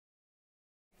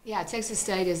Yeah, Texas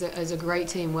State is a great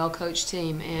team, well-coached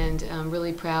team, and I'm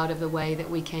really proud of the way that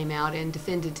we came out and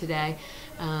defended today.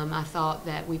 I thought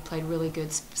that we played really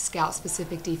good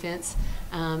scout-specific defense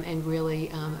and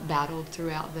really battled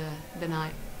throughout the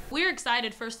night. We were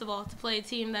excited, first of all, to play a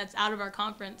team that's out of our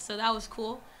conference, so that was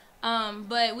cool.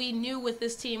 But we knew with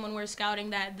this team when we were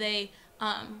scouting that they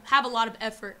have a lot of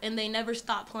effort and they never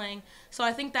stop playing. So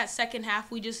I think that second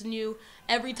half we just knew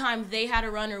every time they had a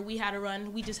run or we had a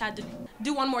run, we just had to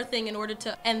do one more thing in order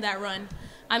to end that run.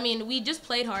 I mean, we just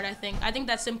played hard, I think. I think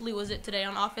that simply was it today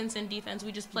on offense and defense.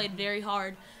 We just played very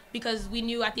hard because we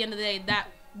knew at the end of the day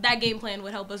that game plan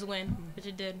would help us win, which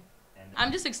it did.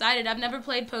 I'm just excited. I've never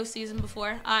played postseason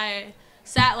before. I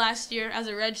sat last year as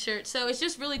a redshirt, so it's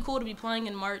just really cool to be playing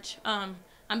in March.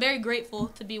 I'm very grateful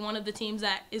to be one of the teams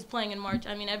that is playing in March.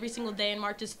 I mean, every single day in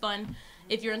March is fun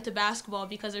if you're into basketball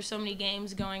because there's so many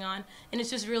games going on, and it's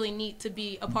just really neat to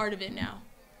be a part of it now.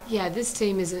 Yeah, this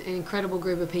team is an incredible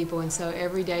group of people, and so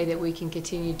every day that we can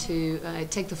continue to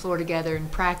take the floor together and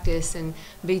practice and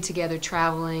be together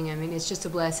traveling, I mean, it's just a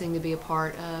blessing to be a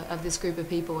part of this group of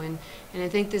people. And I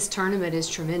think this tournament is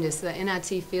tremendous. The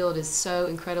NIT field is so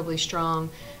incredibly strong,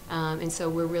 and so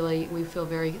we feel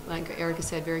very, like Erica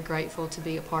said, very grateful to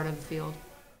be a part of the field.